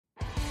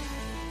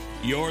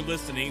You're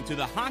listening to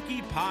the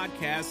Hockey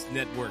Podcast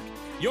Network,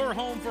 your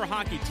home for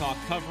hockey talk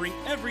covering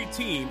every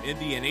team in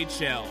the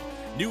NHL.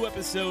 New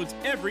episodes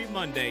every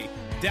Monday.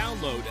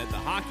 Download at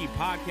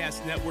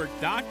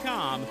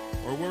thehockeypodcastnetwork.com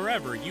or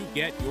wherever you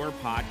get your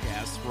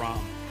podcasts from.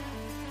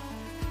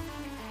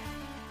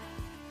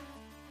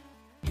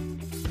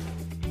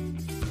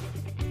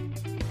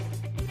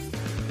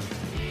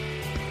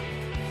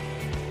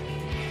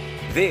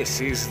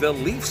 This is the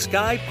Leafs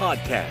Guy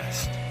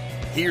Podcast.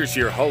 Here's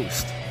your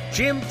host,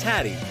 Jim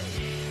Taddy.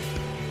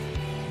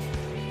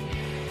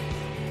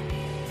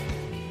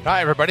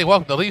 Hi, everybody.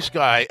 Welcome to Leafs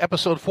Guy,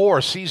 Episode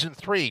 4, Season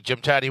 3. Jim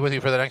Taddy with you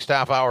for the next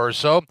half hour or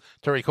so.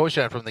 Terry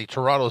Koshan from the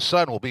Toronto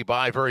Sun will be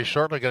by very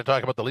shortly. Going to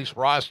talk about the Leafs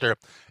roster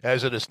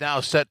as it is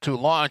now set to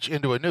launch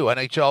into a new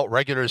NHL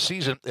regular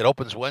season. It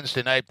opens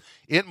Wednesday night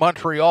in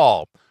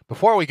Montreal.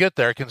 Before we get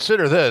there,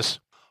 consider this.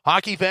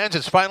 Hockey fans,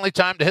 it's finally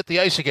time to hit the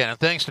ice again, and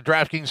thanks to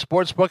DraftKings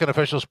Sportsbook, an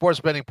official sports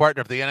betting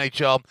partner of the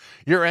NHL,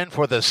 you're in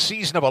for the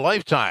season of a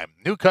lifetime.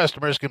 New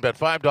customers can bet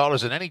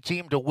 $5 on any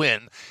team to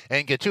win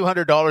and get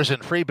 $200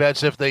 in free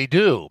bets if they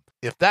do.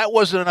 If that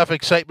wasn't enough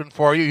excitement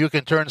for you, you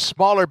can turn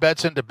smaller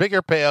bets into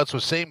bigger payouts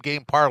with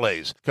same-game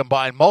parlays.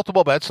 Combine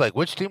multiple bets like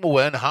which team will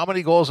win, how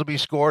many goals will be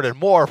scored, and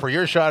more for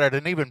your shot at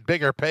an even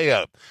bigger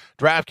payout.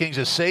 DraftKings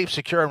is safe,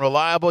 secure, and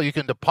reliable. You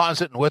can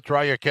deposit and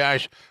withdraw your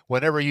cash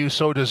whenever you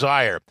so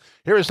desire.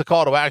 Here is the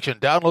call to action.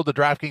 Download the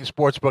DraftKings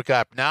Sportsbook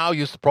app now.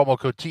 Use the promo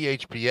code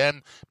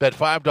THPN. Bet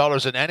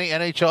 $5 on any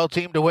NHL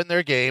team to win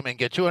their game and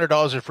get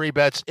 $200 in free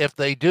bets if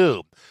they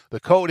do. The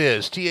code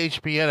is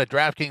THPN at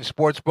DraftKings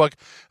Sportsbook,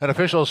 an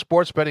official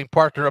sports betting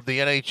partner of the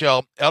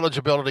NHL.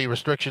 Eligibility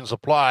restrictions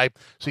apply.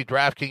 See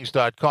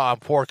DraftKings.com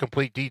for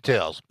complete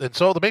details. And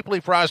so the Maple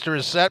Leaf roster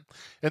is set,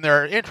 and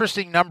there are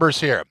interesting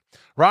numbers here.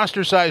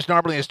 Roster size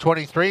normally is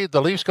 23.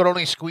 The Leafs could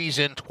only squeeze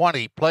in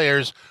 20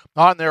 players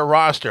on their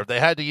roster. They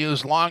had to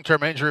use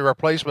long-term injury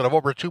replacement of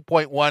over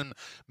 $2.1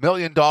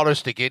 million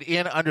to get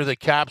in under the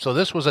cap, so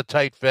this was a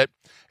tight fit.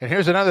 And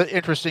here's another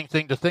interesting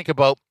thing to think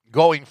about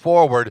going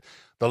forward.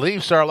 The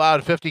Leafs are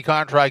allowed 50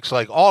 contracts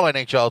like all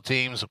NHL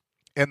teams,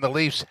 and the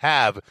Leafs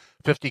have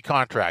 50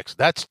 contracts.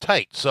 That's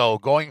tight. So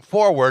going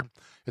forward,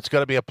 it's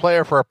going to be a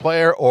player for a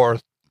player or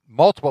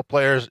multiple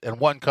players and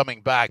one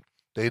coming back.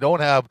 They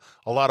don't have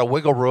a lot of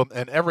wiggle room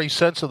in every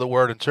sense of the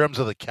word. In terms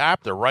of the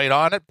cap, they're right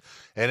on it.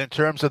 And in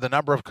terms of the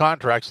number of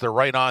contracts, they're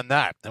right on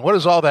that. And what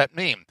does all that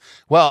mean?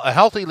 Well, a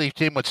healthy Leaf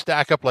team would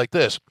stack up like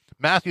this.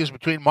 Matthews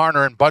between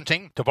Marner and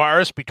Bunting,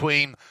 Tavares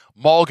between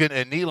Malgin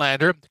and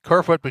Nylander,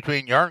 Kerfoot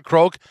between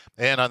Järnkrok,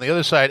 and on the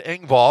other side,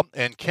 Engvall,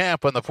 and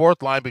Camp on the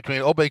fourth line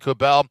between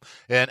Aube-Kubel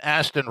and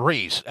Aston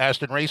Reese.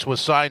 Aston Reese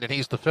was signed, and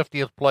he's the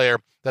 50th player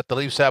that the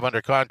Leafs have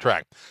under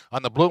contract.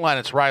 On the blue line,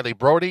 it's Riley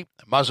Brody,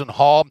 Muzzin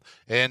Hall,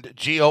 and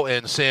Gio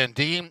and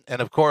Sandin.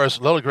 And, of course,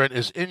 Liljegren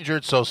is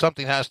injured, so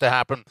something has to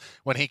happen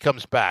when he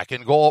comes back.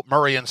 In goal,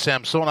 Murray and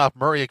Samsonov.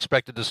 Murray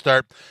expected to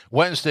start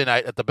Wednesday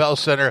night at the Bell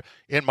Center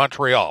in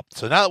Montreal.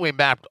 So now that we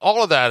mapped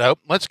all of that out,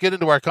 let's get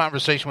into our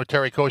conversation with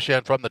Terry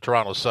Koshan from the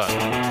Toronto Sun.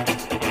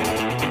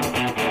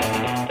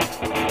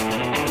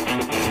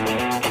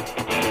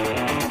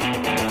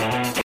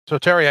 So,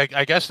 Terry,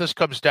 I guess this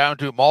comes down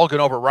to Malgin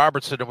over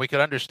Robertson, and we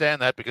can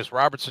understand that because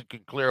Robertson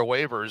can clear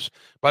waivers,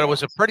 but it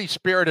was a pretty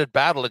spirited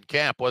battle in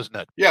camp, wasn't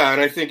it? Yeah, and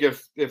I think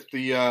if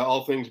the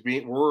all things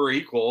were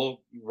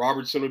equal,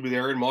 Robertson would be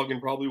there and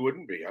Malgin probably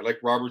wouldn't be. I like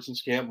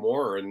Robertson's camp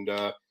more, and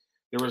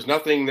there was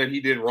nothing that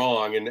he did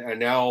wrong. And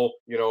now,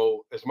 you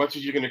know, as much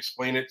as you can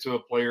explain it to a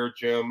player,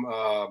 Jim,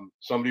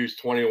 somebody who's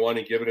 21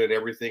 and given it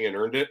everything and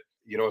earned it,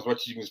 you know, as much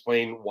as you can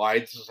explain why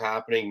this is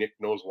happening, Nick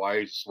knows why,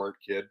 he's a smart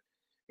kid.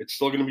 It's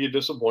still going to be a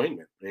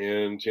disappointment.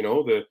 And, you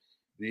know,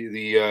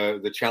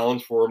 the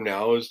challenge for him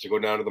now is to go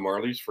down to the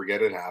Marlies,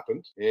 forget it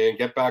happened, and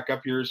get back up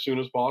here as soon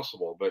as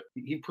possible. But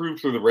he proved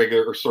through the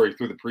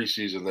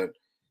preseason that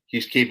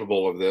he's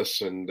capable of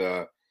this. And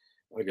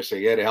like I say,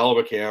 he had a hell of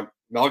a camp.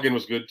 Malgin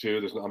was good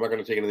too. I'm not going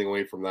to take anything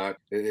away from that.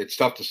 It's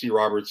tough to see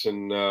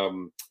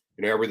Robertson,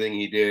 you know, everything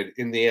he did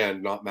in the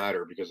end not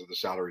matter because of the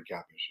salary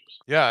cap issues.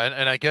 Yeah,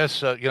 and I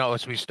guess, you know,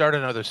 as we start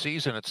another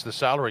season, it's the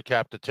salary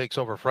cap that takes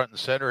over front and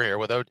center here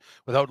without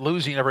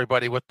losing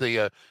everybody with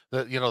the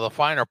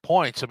finer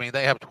points. I mean,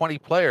 they have 20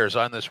 players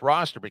on this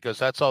roster because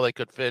that's all they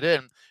could fit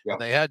in, and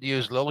they had to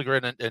use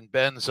Liljegren and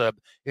Ben's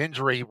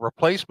injury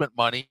replacement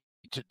money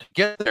to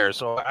get there.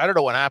 So I don't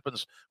know what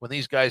happens when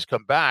these guys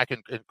come back,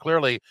 and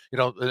clearly, you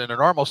know, in a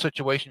normal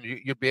situation,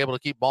 you'd be able to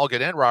keep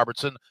Malgin and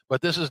Robertson,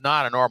 but this is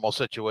not a normal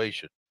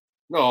situation.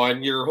 No,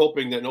 and you're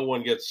hoping that no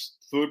one gets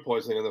food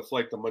poisoning on the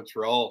flight to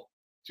Montreal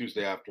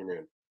Tuesday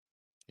afternoon.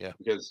 Yeah,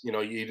 because you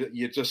know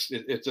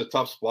it's a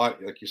tough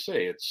spot, like you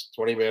say. It's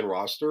 20-man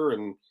roster,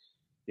 and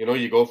you know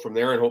you go from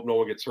there and hope no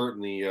one gets hurt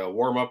in the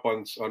warm up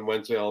on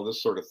Wednesday, all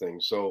this sort of thing.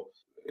 So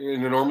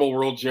in the normal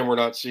world, Jim, we're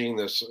not seeing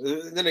this.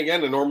 Then again,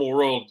 the normal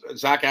world,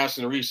 Zach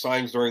Aston Reese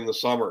signs during the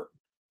summer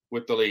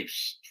with the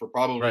Leafs for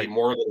probably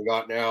more than he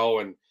got now,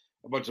 and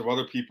a bunch of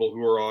other people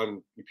who are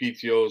on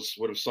PTOs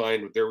would have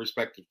signed with their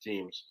respective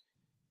teams.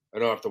 I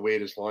don't have to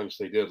wait as long as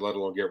they did, let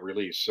alone get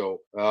released.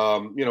 So,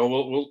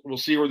 we'll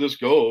see where this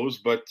goes.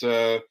 But,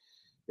 Timothy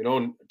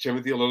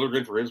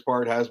Liljegren, for his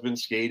part, has been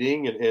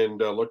skating and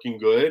looking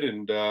good.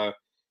 And,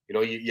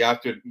 you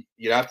have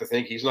to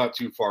think he's not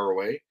too far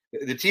away.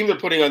 The team they're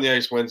putting on the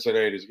ice Wednesday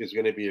night is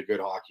going to be a good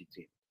hockey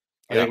team.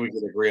 I think we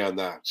can agree on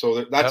that.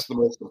 So that's the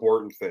most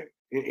important thing.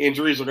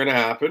 Injuries are going to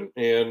happen,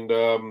 and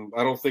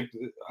I don't think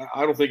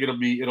it'll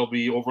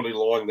be overly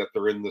long that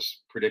they're in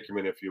this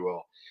predicament, if you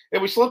will.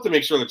 And we still have to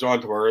make sure that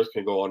John Tavares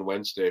can go on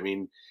Wednesday. I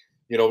mean,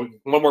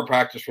 one more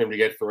practice for him to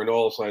get through. I know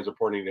all signs are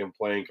pointing to him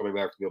playing, coming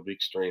back from the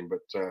oblique strain, but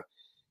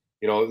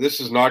this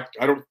is not.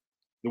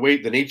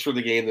 The nature of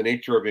the game, the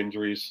nature of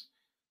injuries.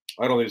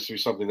 I don't think this will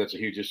be something that's a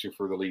huge issue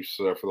for the Leafs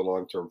for the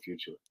long-term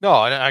future.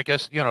 No, and I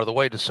guess, the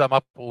way to sum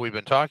up what we've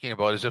been talking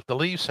about is if the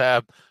Leafs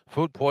have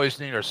food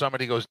poisoning or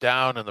somebody goes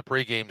down in the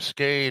pregame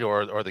skate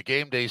or the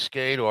game day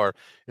skate or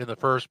in the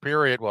first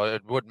period, well,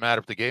 it wouldn't matter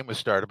if the game was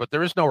started, but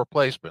there is no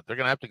replacement. They're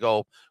going to have to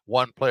go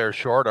one player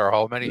short or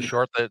how many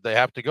short they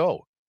have to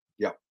go.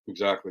 Yeah,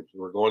 exactly.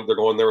 They're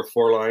going there with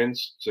 4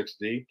 lines, 6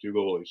 deep, 2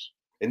 goalies.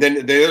 And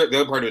then the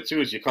other part of it,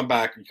 too, is you come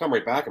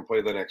right back and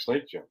play the next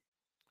night, Jim.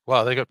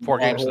 Well, they got 4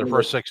 games in their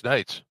first 6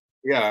 nights.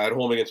 Yeah, at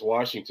home against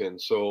Washington.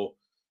 So,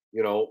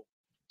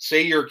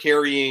 say you're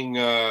carrying,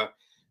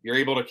 you're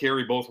able to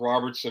carry both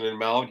Robertson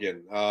and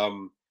Malgin.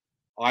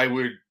 I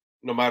would,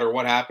 no matter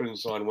what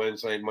happens on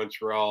Wednesday in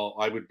Montreal,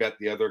 I would bet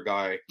the other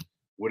guy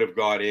would have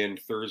got in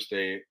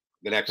Thursday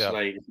the next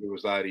night if it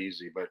was that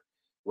easy. But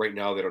right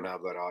now they don't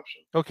have that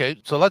option. Okay,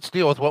 so let's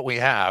deal with what we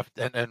have,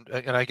 and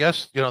I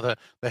guess the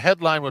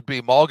headline would be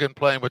Malgin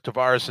playing with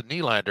Tavares and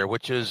Nylander,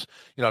 which is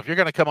if you're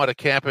going to come out of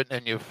camp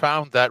and you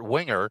found that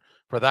winger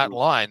for that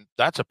line,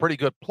 that's a pretty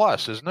good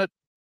plus, isn't it?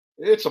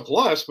 It's a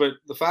plus, but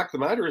the fact of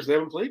the matter is they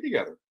haven't played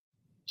together.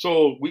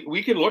 So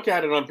we can look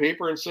at it on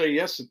paper and say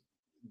yes,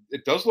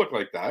 it does look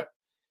like that,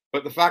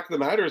 but the fact of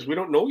the matter is we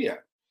don't know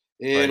yet,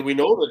 and we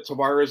know that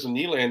Tavares and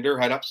Nylander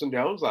had ups and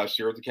downs last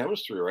year with the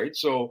chemistry, right?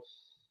 So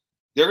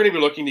they're going to be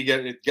looking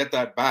to get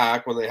that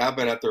back when they have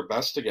been at their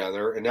best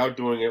together, and now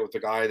doing it with a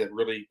guy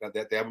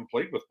that they haven't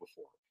played with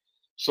before.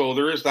 So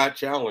there is that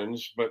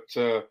challenge, but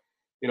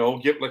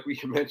like we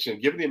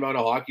mentioned, given the amount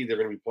of hockey they're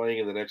going to be playing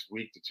in the next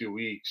week to 2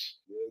 weeks,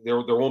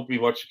 there won't be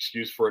much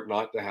excuse for it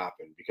not to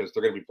happen because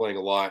they're going to be playing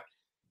a lot,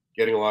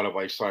 getting a lot of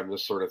ice time,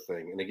 this sort of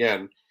thing. And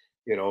again,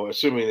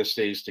 assuming this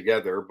stays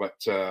together, but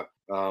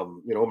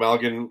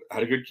Malgin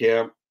had a good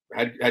camp,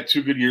 had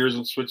 2 good years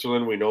in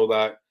Switzerland. We know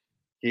that.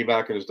 Came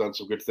back and has done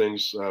some good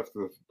things for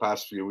the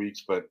past few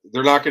weeks, but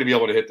they're not going to be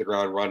able to hit the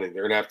ground running.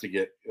 They're going to have to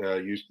get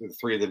used to the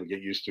 3 of them to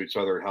get used to each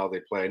other and how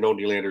they play. I know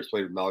Nylander's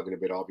played with Malgin a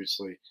bit,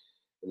 obviously,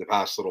 in the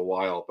past little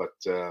while, but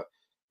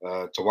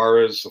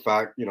Tavares, the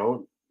fact,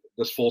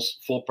 this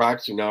full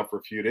practicing now for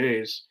a few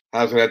days,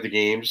 hasn't had the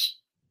games.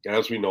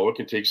 As we know, it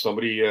can take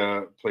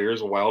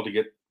players a while to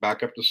get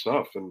back up to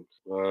snuff, and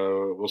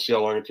we'll see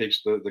how long it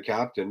takes the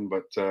captain,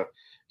 but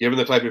given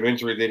the type of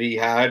injury that he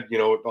had,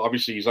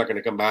 obviously he's not going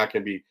to come back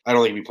and I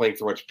don't think he'll be playing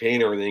through much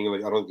pain or anything.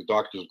 Like, I don't think the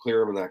doctors will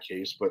clear him in that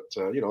case, but,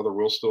 there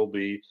will still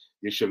be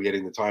the issue of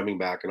getting the timing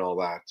back and all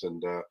that.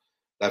 And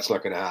that's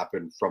not going to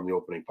happen from the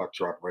opening puck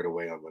drop right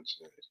away on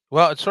Wednesday night.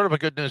 Well, it's sort of a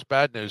good news,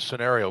 bad news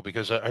scenario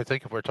because I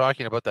think if we're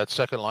talking about that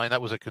second line,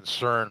 that was a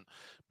concern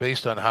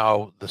based on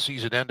how the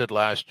season ended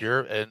last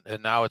year,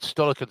 and now it's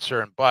still a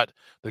concern. But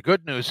the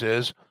good news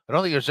is I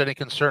don't think there's any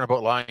concern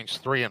about lines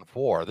 3 and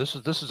 4. This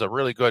is a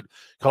really good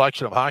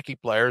collection of hockey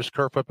players.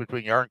 Kerfoot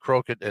between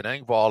Järnkrok and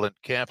Engvall, and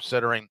camp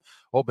centering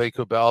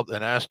Aube-Kubel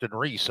and Aston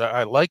Reese.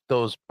 I like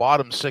those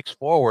bottom 6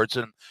 forwards,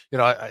 and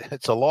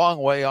it's a long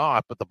way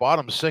off, but the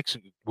bottom 6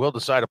 will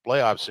decide a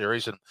playoff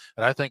series. And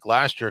I think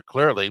last year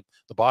clearly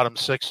the bottom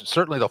 6,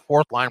 certainly the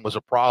 4th line was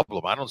a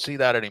problem. I don't see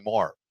that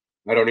anymore.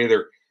 I don't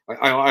either.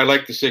 I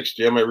like the 6,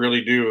 Jim. I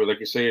really do. Like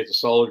you say, it's a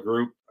solid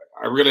group.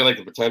 I really like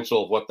the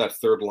potential of what that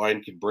third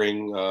line could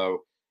bring.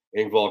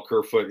 Engvall,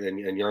 Kerfoot, and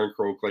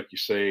Järnkrok, like you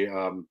say.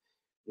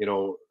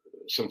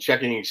 Some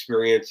checking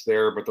experience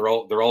there, but they're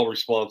all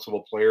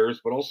responsible players.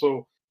 But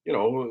also,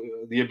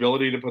 the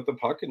ability to put the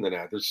puck in the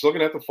net. They're still going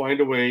to have to find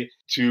a way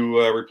to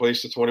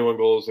replace the 21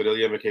 goals that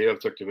Ilya Mikheyev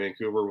took to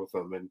Vancouver with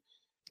them, and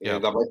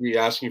that might be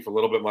asking for a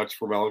little bit much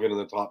for Malgin in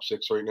the top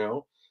 6 right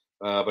now.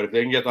 But if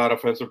they can get that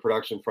offensive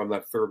production from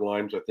that third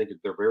line, which I think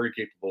they're very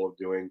capable of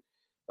doing,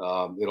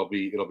 it'll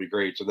be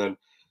great. So then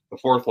the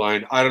 4th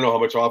line, I don't know how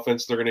much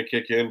offense they're going to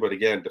kick in, but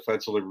again,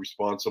 defensively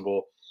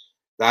responsible.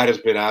 That has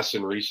been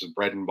Aston Reese's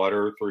bread and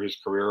butter through his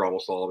career,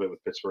 almost all of it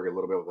with Pittsburgh, a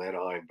little bit with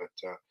Anaheim.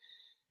 But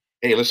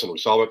hey, listen, we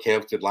saw what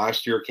Kampf did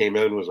last year. Came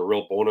in, was a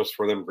real bonus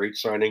for them. Great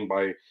signing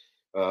by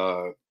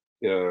Kyle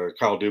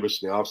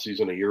Dubas in the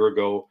offseason a year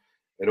ago.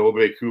 And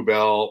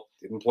Aube-Kubel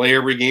didn't play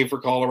every game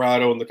for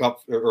Colorado in the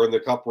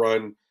cup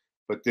run,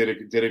 but did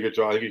a good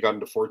job. I think he got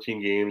into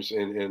 14 games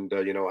and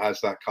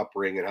has that cup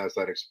ring and has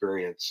that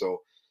experience.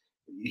 So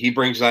he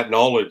brings that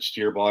knowledge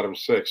to your bottom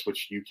 6,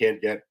 which you can't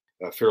get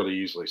fairly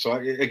easily. So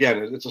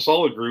again, it's a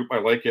solid group. I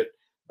like it.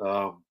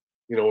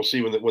 we'll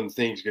see when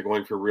things get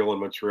going for real in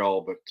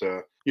Montreal.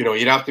 But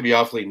you'd have to be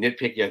awfully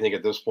nitpicky, I think,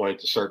 at this point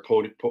to start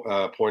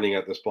pointing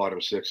at this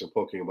bottom six and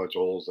poking a bunch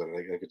of holes in it.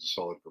 I think it's a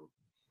solid group.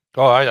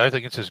 Oh, I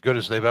think it's as good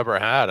as they've ever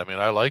had. I mean,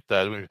 I like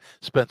that. We've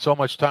spent so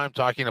much time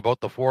talking about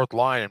the fourth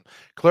line, and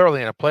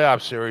clearly in a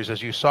playoff series,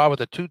 as you saw with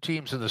the two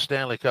teams in the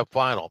Stanley Cup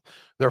final,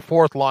 their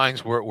fourth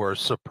lines were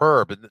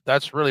superb, and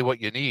that's really what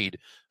you need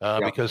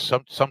because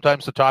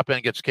sometimes the top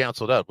end gets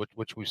canceled out,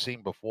 which we've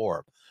seen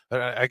before.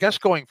 I guess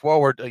going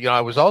forward,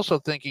 I was also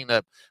thinking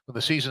that when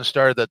the season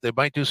started that they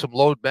might do some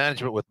load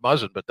management with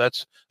Muzzin, but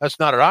that's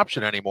not an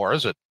option anymore,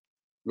 is it?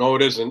 No,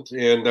 it isn't,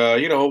 and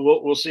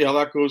we'll see how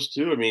that goes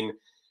too. I mean,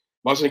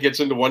 Muzzin gets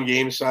into one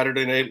game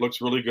Saturday night,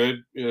 looks really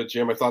good.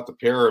 Jim, I thought the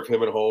pair of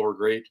him and Hall were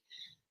great.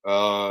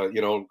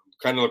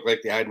 Kind of looked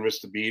like they hadn't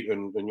missed a beat,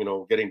 and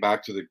getting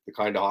back to the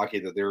kind of hockey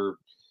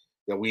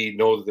that we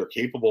know that they're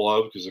capable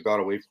of, because they got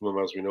away from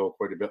them, as we know,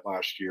 quite a bit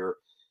last year.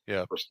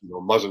 Yeah, of course,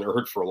 Muzzin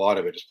hurt for a lot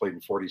of it. Just played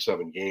in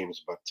 47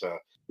 games, but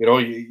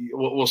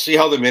we'll see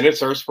how the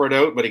minutes are spread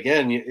out. But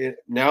again,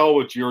 now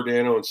with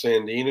Giordano and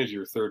Sandin as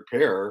your third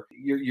pair,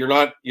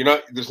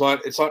 it's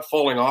not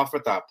falling off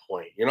at that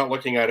point. You're not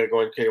looking at it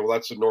going, okay, well,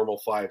 that's a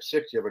normal 5-6.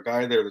 You have a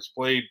guy there that's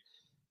played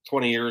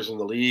 20 years in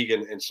the league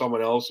and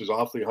someone else who's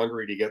awfully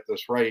hungry to get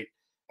this right.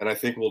 And I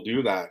think we'll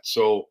do that.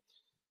 So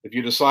if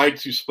you decide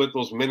to split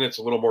those minutes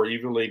a little more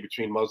evenly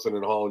between Muzzin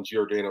and Hall and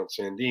Giordano and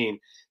Sandin,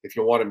 if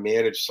you want to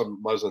manage some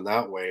Muzzin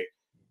that way,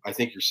 I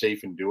think you're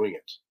safe in doing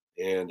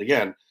it. And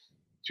again,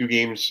 2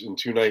 games in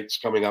 2 nights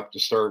coming up to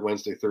start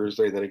Wednesday,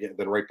 Thursday,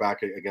 then right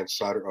back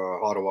against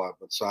Ottawa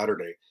on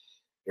Saturday,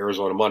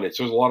 Arizona Monday.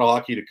 So there's a lot of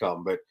hockey to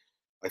come, but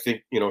I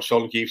think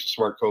Sheldon Keefe's a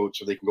smart coach,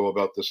 so they can go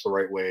about this the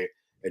right way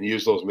and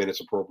use those minutes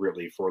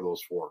appropriately for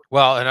those 4.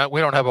 Well, and we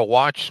don't have a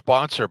watch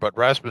sponsor, but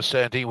Rasmus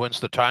Sandin wins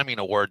the timing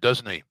award,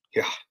 doesn't he?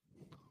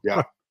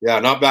 Yeah,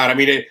 not bad. I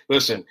mean,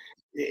 listen,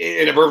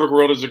 in a perfect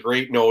world, is a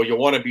great. No, you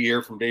want to be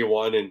here from day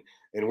one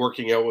and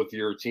working out with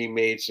your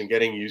teammates and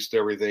getting used to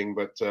everything.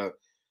 But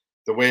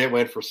the way it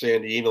went for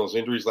Sandin, those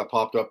injuries that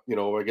popped up,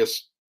 I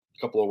guess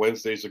a couple of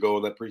Wednesdays ago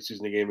in that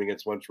preseason game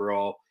against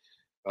Montreal,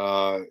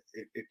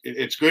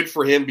 it's good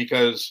for him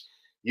because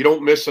you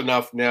don't miss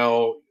enough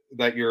now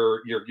that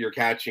you're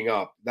catching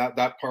up.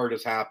 That part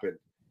has happened,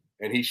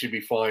 and he should be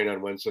fine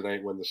on Wednesday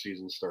night when the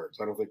season starts.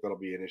 I don't think that'll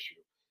be an issue.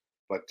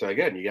 But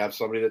again, you have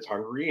somebody that's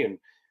hungry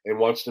and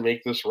wants to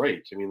make this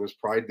right. I mean, there's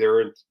pride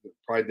there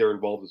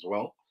involved as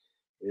well.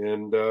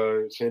 And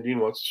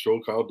Sandin wants to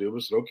show Kyle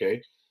Dubas that,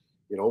 okay,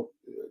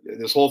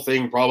 this whole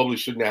thing probably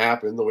shouldn't have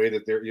happened the way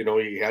that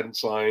he hadn't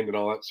signed and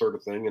all that sort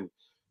of thing, and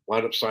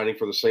wound up signing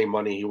for the same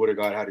money he would have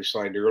got had he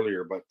signed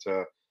earlier. But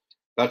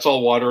that's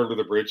all water under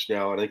the bridge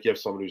now. And I think you have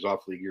someone who's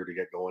awfully eager to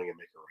get going and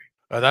make it right.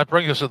 That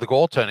brings us to the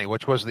goaltending,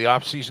 which was the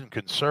off-season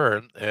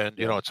concern. And,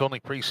 it's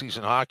only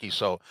preseason hockey,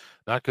 so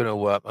not going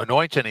to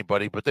anoint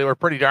anybody, but they were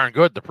pretty darn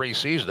good the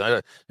preseason.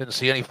 I didn't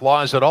see any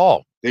flaws at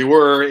all. They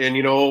were, and,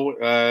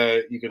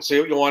 you can say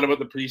what you want about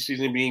the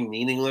preseason being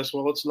meaningless.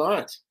 Well, it's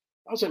not.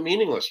 How's it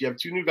meaningless? You have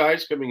 2 new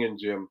guys coming in,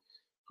 Jim,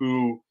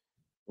 who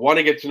want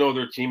to get to know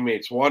their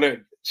teammates, want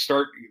to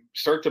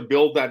start to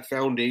build that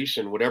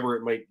foundation, whatever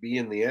it might be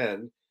in the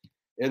end.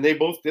 And they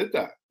both did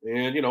that.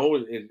 And,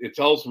 it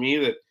tells me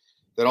that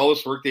all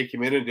this work they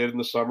came in and did in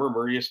the summer,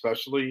 Murray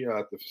especially,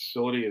 at the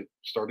facility, is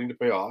starting to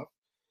pay off.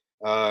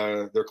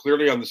 They're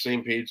clearly on the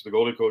same page, the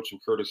goalie coach and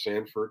Curtis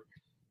Sanford.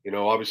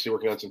 Obviously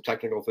working on some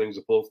technical things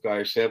with both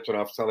guys.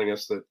 Samsonov telling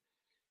us that,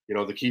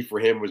 the key for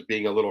him was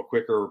being a little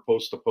quicker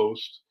post to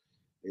post.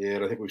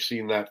 And I think we've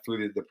seen that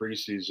through the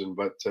preseason.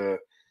 But,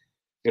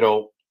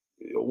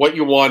 what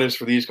you want is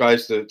for these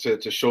guys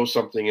to show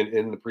something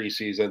in the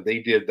preseason. They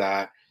did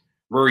that.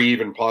 Murray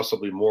even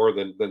possibly more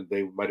than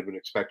they might have been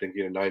expecting,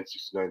 getting a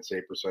 .969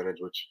 save percentage,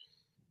 which,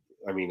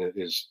 I mean, it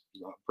is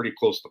pretty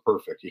close to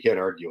perfect. You can't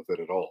argue with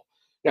it at all.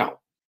 Now,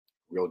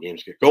 real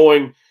games get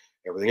going,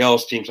 everything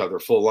else, teams have their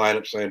full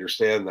lineups. I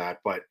understand that,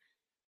 but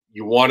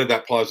you wanted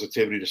that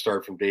positivity to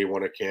start from day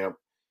one at camp.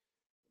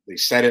 They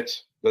said it,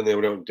 then they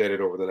went out and did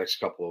it over the next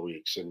couple of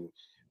weeks, and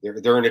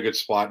they're in a good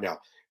spot now.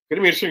 Going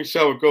to be interesting to see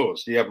how it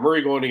goes. You have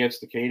Murray going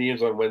against the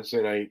Canadiens on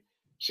Wednesday night.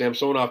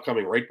 Samsonov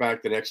coming right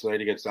back the next night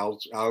against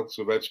Alex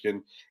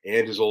Ovechkin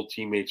and his old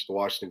teammates, the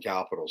Washington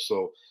Capitals.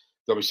 So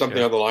there'll be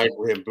something on the line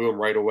for him, boom,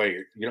 right away.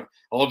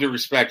 All due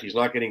respect, he's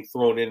not getting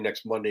thrown in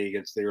next Monday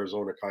against the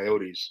Arizona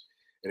Coyotes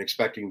and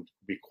expecting to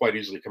be quite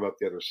easily come out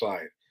the other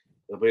side.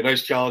 It'll be a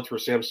nice challenge for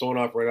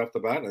Samsonov right off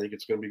the bat, and I think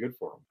it's going to be good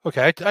for him.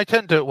 Okay,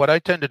 what I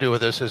tend to do with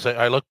this is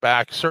I look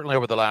back, certainly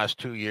over the last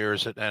 2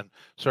 years, and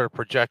sort of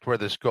project where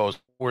this goes.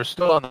 We're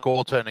still on the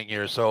goaltending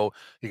year, so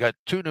you got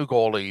 2 new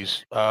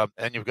goalies,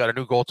 and you've got a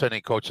new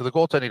goaltending coach. So the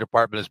goaltending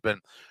department has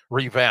been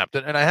revamped,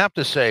 and I have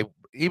to say,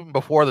 even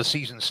before the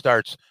season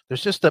starts,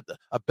 there's just a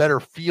better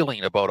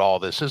feeling about all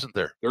this, isn't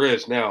there? There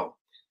is now.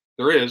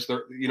 There is.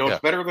 It's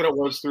better than it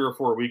was 3 or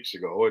 4 weeks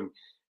ago, and.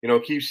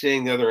 Keep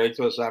saying the other night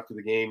to us after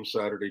the game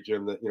Saturday,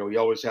 Jim, that, you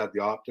always had the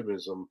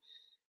optimism.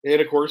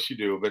 And of course you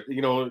do. But,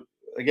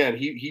 again,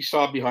 he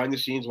saw behind the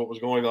scenes what was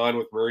going on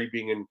with Murray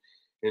being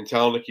in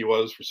town like he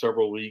was for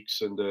several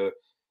weeks and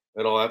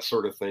all that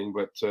sort of thing.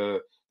 But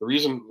the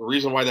reason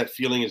why that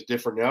feeling is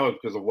different now is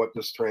because of what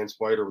just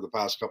transpired over the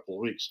past couple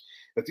of weeks.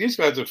 If these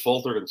guys had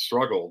faltered and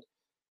struggled,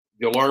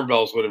 the alarm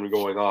bells would have been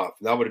going off.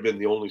 And that would have been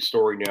the only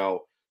story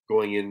now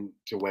going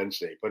into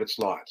Wednesday. But it's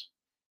not,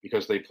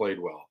 because they played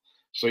well.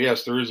 So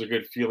yes, there is a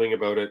good feeling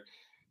about it.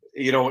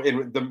 You know,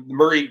 in the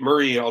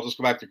Murray, I'll just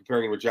go back to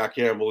comparing him with Jack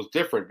Campbell, is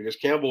different because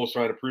Campbell was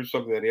trying to prove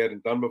something that he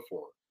hadn't done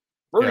before.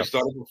 Murray's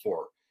done it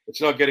before.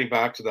 It's not getting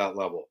back to that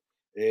level.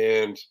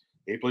 And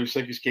Maple Leafs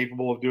think he's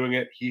capable of doing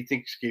it. He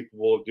thinks he's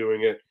capable of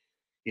doing it.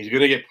 He's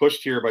going to get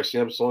pushed here by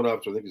Samsonov,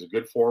 which I think is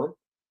good for him.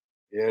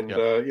 And,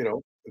 you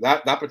know,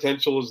 that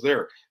potential is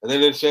there. And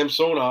then in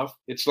Samsonov,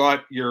 it's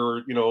not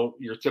your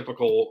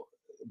typical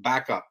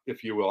backup,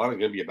 if you will. I don't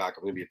think going to be a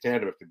backup. Going to be a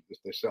tandem if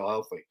they're still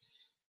healthy.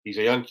 He's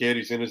a young kid.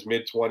 He's in his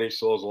mid-20s,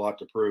 still has a lot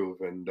to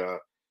prove. And,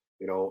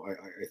 you know,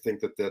 I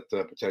think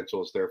that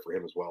potential is there for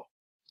him as well.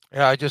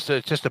 Yeah, it's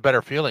just a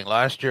better feeling.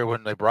 Last year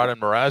when they brought in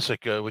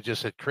Mrazek,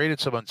 it created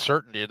some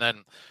uncertainty, and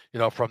then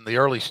from the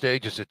early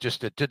stages, it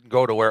didn't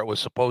go to where it was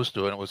supposed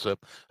to, and it was a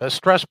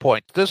stress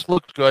point. This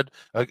looks good.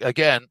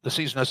 Again, the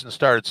season hasn't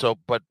started,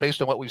 but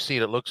based on what we've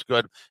seen, it looks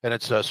good, and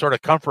it's sort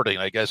of comforting,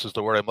 I guess, is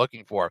the word I'm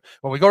looking for.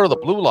 When we go to the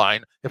blue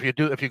line, if you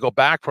go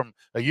back from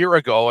a year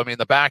ago, I mean,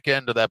 the back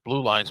end of that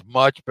blue line's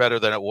much better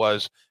than it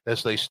was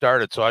as they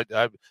started. So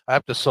I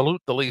have to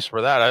salute the Leafs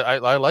for that.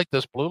 I like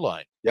this blue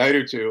line. Yeah, I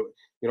do too.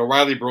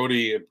 Riley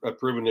Brody have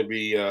proven to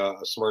be a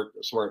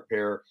smart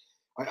pair.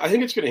 I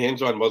think it's going to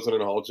hinge on Muzzin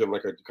and Hall, Jim,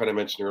 like I kind of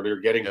mentioned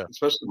earlier,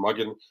 especially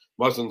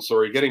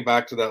Muzzin, getting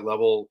back to that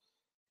level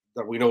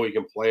that we know he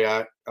can play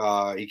at.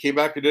 He came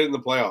back and did it in the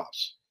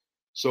playoffs.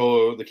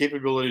 So the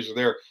capabilities are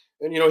there.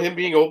 And, him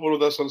being open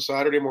with us on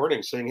Saturday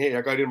morning saying, hey,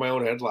 I got in my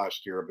own head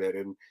last year a bit.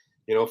 And,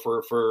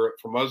 for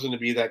Muzzin to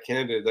be that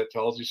candidate, that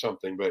tells you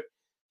something. But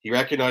he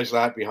recognized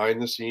that behind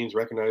the scenes,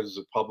 recognizes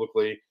it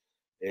publicly.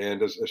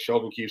 And as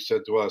Sheldon Keefe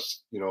said to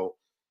us,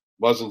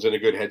 Muzzin's in a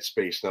good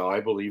headspace now.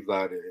 I believe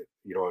that, it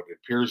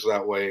appears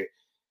that way.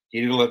 He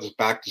didn't let this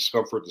back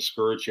discomfort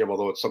discourage him,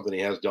 although it's something he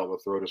has dealt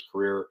with throughout his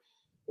career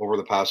over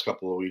the past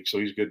couple of weeks. So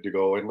he's good to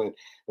go. And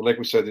like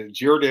we said,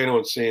 Giordano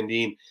and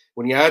Sandin,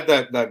 when you add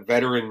that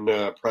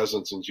veteran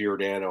presence in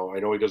Giordano, I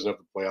know he doesn't have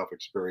the playoff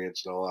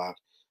experience and all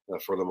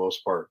that for the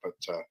most part, but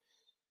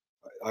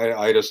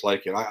I just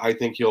like it. I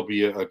think he'll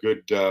be a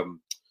good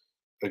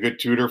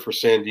tutor for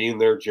Sandin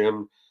there,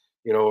 Jim.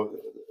 Sandin,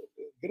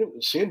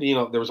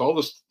 there was all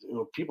this,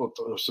 people,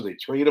 so they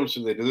trade him,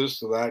 so they do this,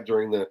 so that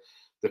during the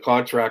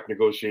contract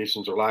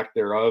negotiations or lack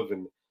thereof,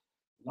 and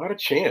not a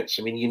chance.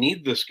 I mean, you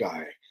need this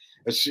guy.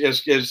 As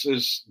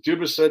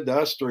Dubas said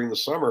to us during the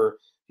summer,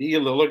 he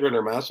and Liljegren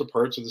are massive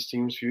parts of this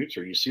team's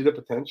future. You see the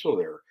potential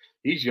there.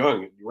 He's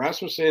young.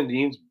 Rasmus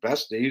Sandin's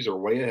best days are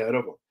way ahead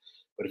of him.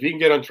 But if he can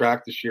get on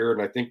track this year,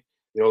 and I think,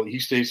 he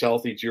stays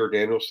healthy,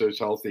 Giordano stays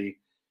healthy,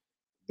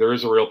 there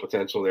is a real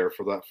potential there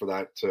for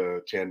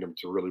that tandem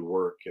to really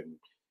work. And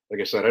like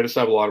I said, I just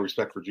have a lot of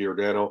respect for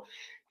Giordano.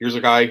 Here's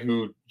a guy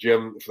who,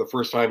 Jim, for the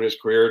first time in his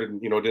career,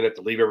 didn't have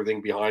to leave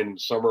everything behind in the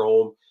summer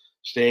home,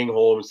 staying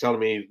home. He's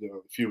telling me a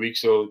few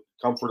weeks ago,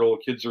 comfortable,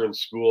 kids are in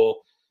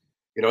school.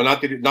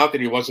 Not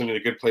that he wasn't in a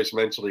good place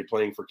mentally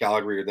playing for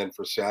Calgary or then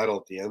for Seattle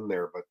at the end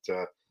there, but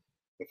the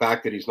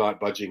fact that he's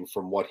not budging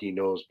from what he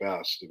knows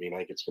best, I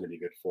think it's going to be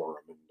good for him.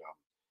 And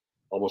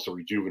almost a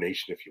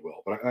rejuvenation, if you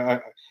will. But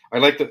I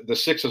like the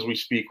six as we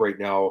speak right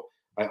now.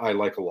 I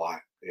like a lot,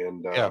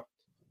 and I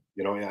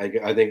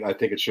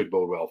think it should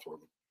bode well for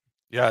them.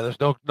 Yeah,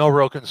 there's no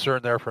real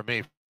concern there for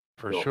me,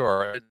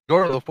 sure.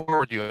 Go to the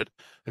forward unit.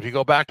 If you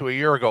go back to a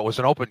year ago, it was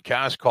an open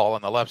cast call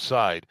on the left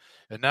side,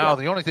 and now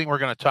the only thing we're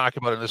going to talk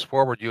about in this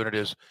forward unit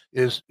is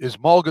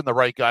Mulligan the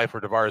right guy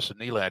for Tavares and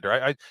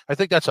Nylander. I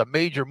think that's a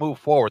major move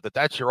forward.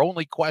 That's your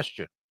only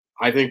question.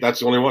 I think that's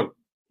the only one.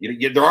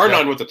 There are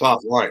none with the top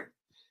line.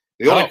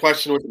 The only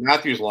question with the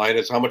Matthews line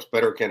is how much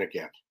better can it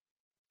get?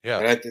 Yeah,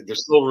 and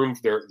there's still room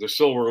there. There's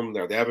still room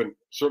there. They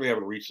certainly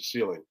haven't reached the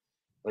ceiling.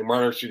 Like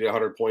Marner should get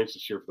 100 points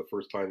this year for the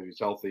first time if he's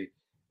healthy.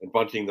 And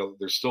Bunting,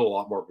 there's still a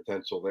lot more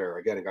potential there.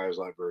 Again, a guy who's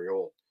not very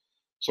old.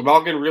 So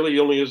Malkin really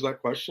only is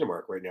that question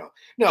mark right now.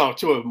 Now,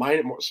 to a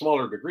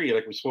smaller degree,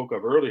 like we spoke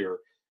of earlier,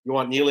 you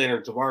want Nylander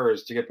and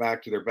Tavares to get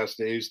back to their best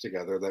days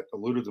together. That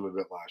eluded them a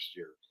bit last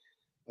year.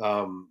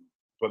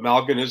 But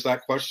Malkin is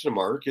that question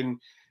mark. And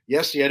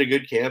yes, he had a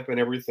good camp and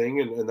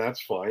everything, and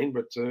that's fine.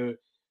 But,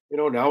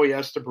 now he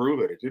has to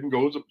prove it. It didn't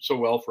go so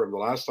well for him the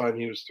last time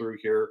he was through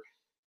here.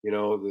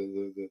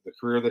 The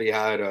career that he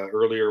had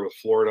earlier with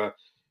Florida,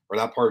 or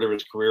that part of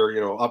his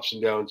career, ups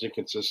and downs,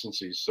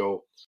 inconsistencies.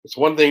 So it's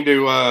one thing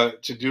to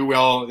do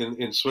well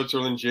in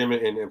Switzerland, Jim,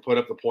 and put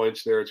up the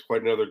points there. It's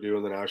quite another do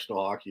in the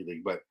National Hockey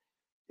League. But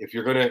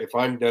if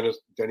I'm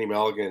Denny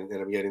Mulligan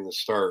and I'm getting the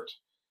start,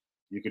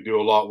 you could do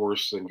a lot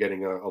worse than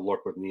getting a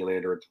look with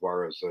Nylander and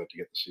Tavares to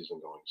get the season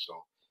going.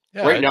 So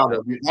right now,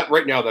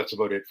 that's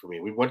about it for me.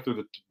 We went through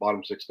the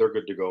bottom six; they're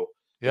good to go.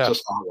 Yeah. It's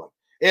just that one.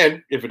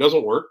 And if it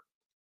doesn't work,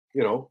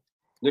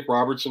 Nick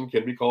Robertson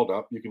can be called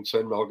up. You can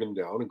send Mulligan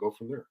down and go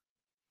from there.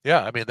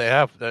 Yeah, I mean, they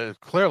have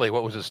clearly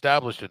what was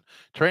established in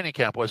training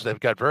camp was they've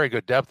got very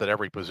good depth at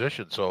every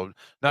position. So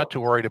not too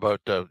worried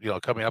about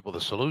coming up with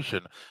a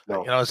solution.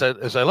 No. As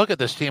I look at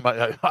this team,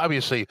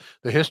 obviously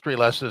the history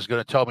lesson is going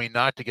to tell me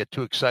not to get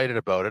too excited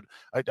about it.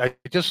 I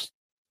just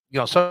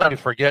sometimes you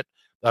forget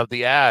of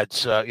the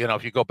ads.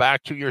 If you go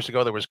back 2 years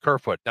ago, there was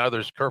Kerfoot. Now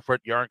there's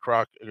Kerfoot,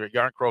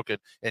 Yarncroke,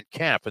 and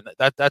Camp, and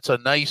that's a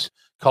nice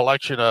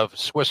collection of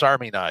Swiss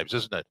Army knives,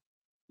 isn't it?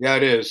 Yeah,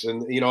 it is.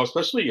 And,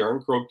 especially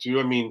Yarncroke, too.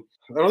 I mean,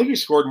 I don't think he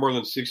scored more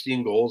than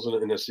 16 goals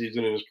in a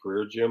season in his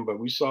career, Jim, but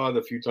we saw it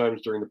a few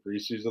times during the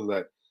preseason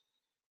that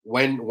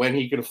when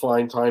he can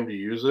find time to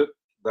use it,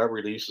 that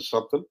releases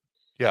something.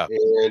 Yeah.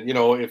 And,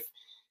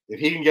 if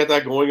he can get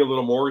that going a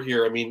little more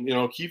here, I mean,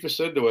 Keefe has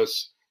said to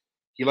us,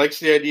 he likes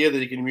the idea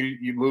that he can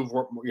move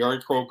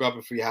Yarncroke up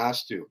if he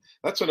has to.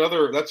 That's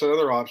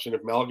another option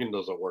if Malgin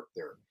doesn't work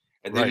there.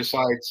 And they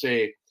decide,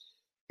 say,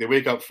 they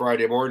wake up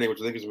Friday morning, which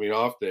I think is going to be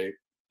an off day,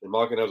 and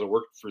Malgin hasn't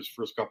worked for his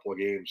first couple of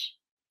games.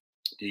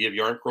 Do you give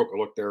Yarncroke a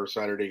look there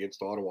Saturday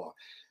against Ottawa?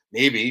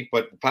 Maybe,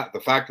 but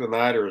the fact of the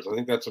matter is I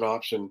think that's an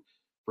option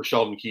for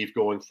Sheldon Keefe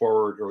going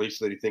forward, or at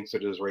least that he thinks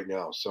it is right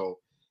now. So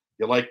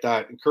you like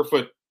that. And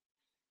Kerfoot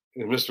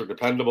is Mr.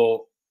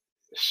 Dependable.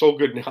 So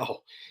good now.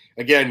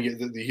 Again,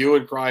 the hue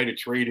and cry to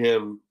trade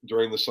him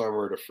during the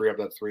summer to free up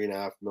that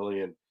 $3.5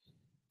 million.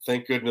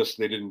 Thank goodness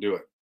they didn't do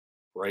it,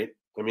 right?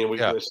 I mean,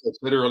 I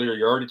said earlier,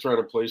 you're already trying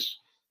to place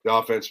the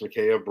offense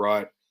Mikheyev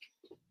brought.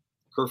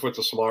 Kerfoot's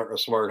a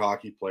smart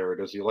hockey player.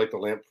 Does he light the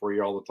lamp for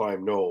you all the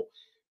time? No.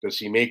 Does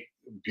he make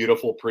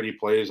beautiful, pretty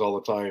plays all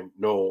the time?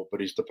 No, but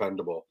he's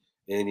dependable,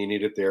 and you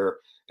need it there.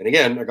 And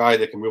again, a guy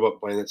that can move up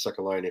and play in that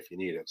second line if you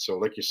need it. So,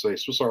 like you say,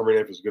 Swiss Army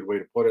knife is a good way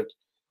to put it.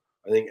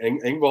 I think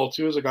Engvall,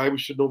 too, is a guy we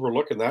shouldn't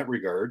overlook in that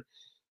regard.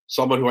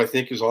 Someone who I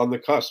think is on the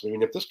cusp. I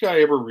mean, if this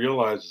guy ever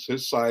realizes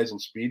his size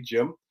and speed,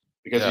 Jim,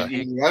 because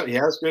he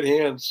has good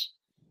hands,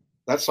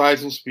 that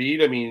size and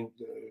speed, I mean,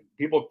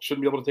 people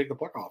shouldn't be able to take the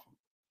puck off him.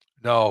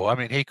 No, I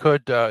mean he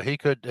could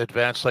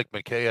advance like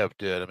Mikheyev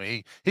did. I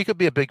mean he could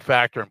be a big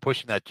factor in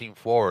pushing that team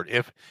forward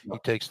if he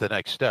takes the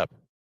next step.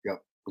 Yeah,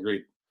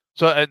 agreed.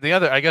 So and the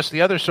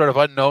other sort of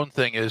unknown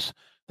thing is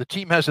the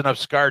team has enough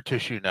scar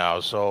tissue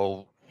now,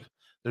 so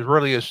there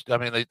really is. I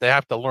mean they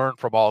have to learn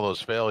from all those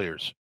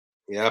failures.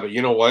 Yeah, but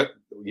you know what?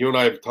 You and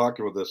I have talked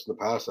about this in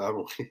the past,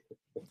 haven't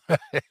we?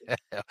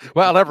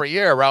 Well, every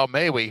year around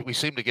May we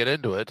seem to get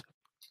into it.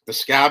 The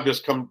scab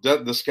just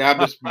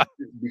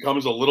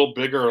becomes a little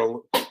bigger.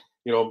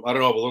 I don't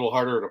know, a little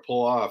harder to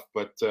pull off,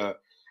 but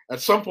at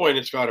some point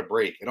it's got to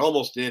break. It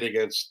almost did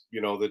against,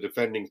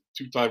 the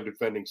two-time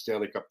defending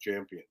Stanley Cup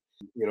champion.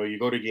 You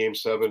go to Game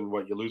 7,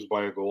 you lose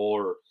by a goal,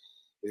 or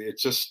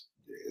it's just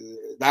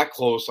that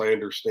close. I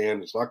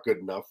understand it's not good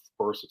enough. Of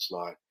course it's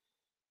not,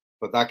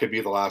 but that could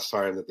be the last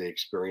time that they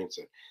experience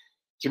it.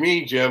 To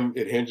me, Jim,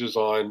 it hinges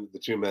on the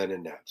two men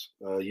in net.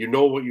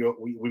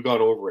 We've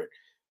gone over it.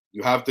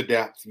 You have the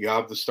depth. You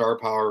have the star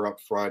power up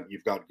front.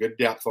 You've got good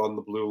depth on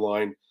the blue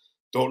line.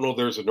 Don't know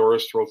there's a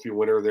Norris Trophy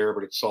winner there,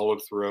 but it's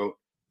solid throughout.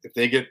 If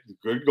they get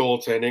good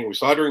goaltending, we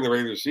saw during the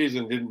regular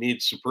season, didn't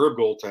need superb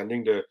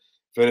goaltending to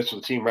finish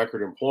with a team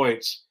record in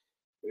points.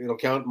 It'll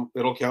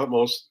count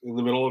most in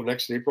the middle of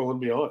next April and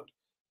beyond.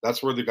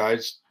 That's where the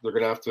guys, they're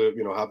going to have to,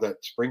 have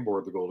that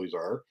springboard, the goalies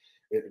are,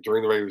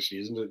 during the regular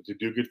season to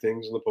do good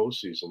things in the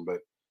postseason. But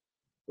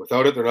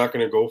without it, they're not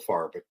going to go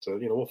far. But,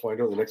 we'll find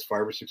out in the next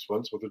 5 or 6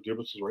 months whether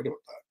Dubas is right about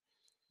that.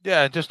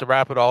 Yeah, and just to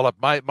wrap it all up,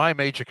 my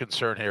major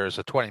concern here is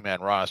a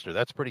 20-man roster.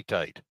 That's pretty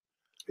tight.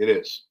 It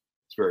is.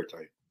 It's very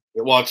tight.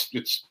 Well,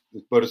 it's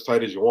about as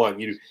tight as you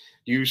want.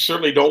 You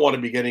certainly don't want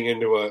to be getting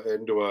into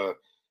a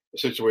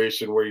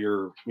situation where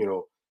you're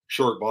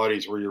short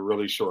bodies, where you're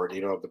really short. You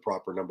don't have the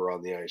proper number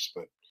on the ice.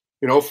 But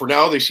for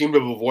now, they seem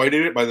to have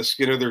avoided it by the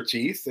skin of their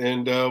teeth,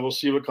 and we'll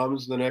see what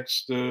comes in the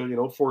next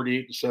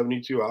 48 to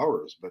 72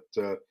 hours. But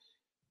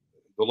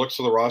the looks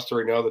of the roster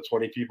right now, the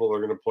 20 people that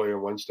are going to play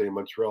on Wednesday in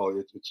Montreal,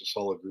 it's a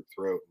solid group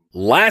throughout.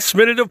 Last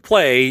minute of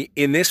play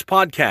in this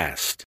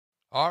podcast.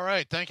 All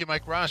right. Thank you,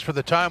 Mike Ross, for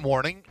the time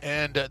warning.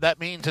 And that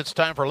means it's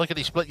time for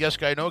Lickety Split Yes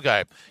Guy, No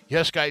Guy.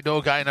 Yes Guy,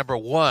 No Guy number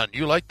 1.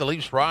 You like the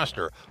Leafs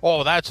roster.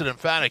 Oh, that's an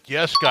emphatic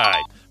yes guy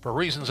for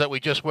reasons that we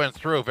just went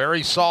through.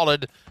 Very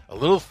solid, a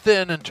little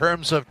thin in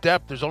terms of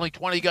depth. There's only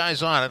 20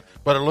 guys on it,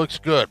 but it looks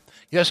good.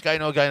 Yes Guy,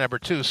 No Guy number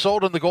 2.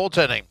 Sold in the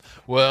goaltending.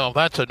 Well,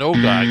 that's a no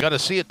guy. Got to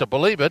see it to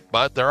believe it,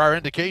 but there are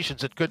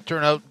indications it could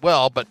turn out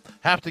well, but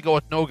have to go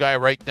with no guy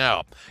right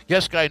now.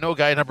 Yes Guy, No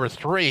Guy number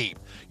 3.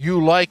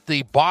 You like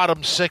the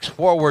bottom 6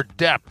 forward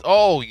depth.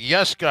 Oh,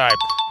 yes guy.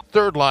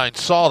 Third line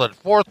solid.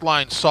 Fourth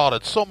line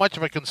solid. So much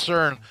of a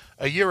concern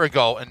a year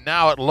ago, and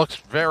now it looks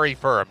very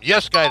firm.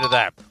 Yes guy to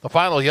that. The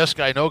final yes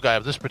guy, no guy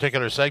of this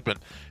particular segment.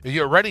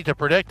 You're ready to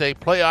predict a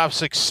playoff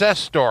success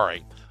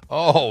story.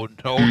 Oh,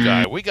 no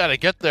guy. We got to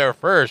get there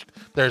first.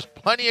 There's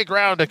plenty of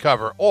ground to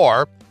cover,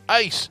 or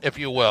ice, if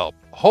you will.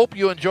 Hope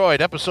you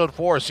enjoyed Episode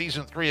 4,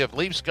 Season 3 of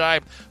Leafs Guy.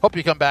 Hope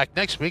you come back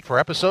next week for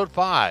Episode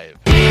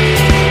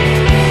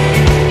 5.